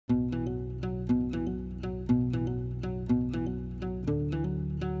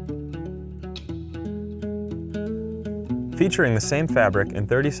Featuring the same fabric in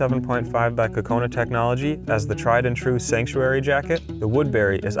 37.5 by Cocona technology as the tried and true Sanctuary jacket, the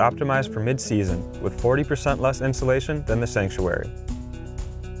Woodbury is optimized for mid-season with 40% less insulation than the Sanctuary.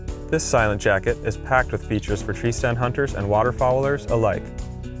 This silent jacket is packed with features for tree stand hunters and waterfowlers alike.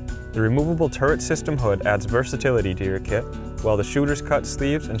 The removable turret system hood adds versatility to your kit, while the shooter's cut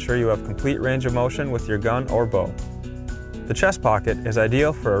sleeves ensure you have complete range of motion with your gun or bow. The chest pocket is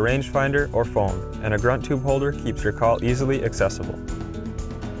ideal for a rangefinder or phone, and a grunt tube holder keeps your call easily accessible.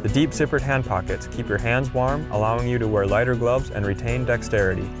 The deep zippered hand pockets keep your hands warm, allowing you to wear lighter gloves and retain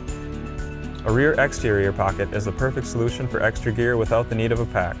dexterity. A rear exterior pocket is the perfect solution for extra gear without the need of a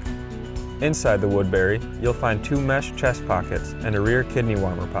pack. Inside the Woodbury, you'll find 2 mesh chest pockets and a rear kidney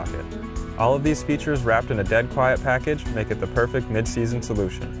warmer pocket. All of these features wrapped in a dead quiet package make it the perfect mid-season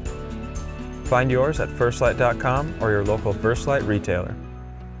solution. Find yours at firstlite.com or your local First Lite retailer.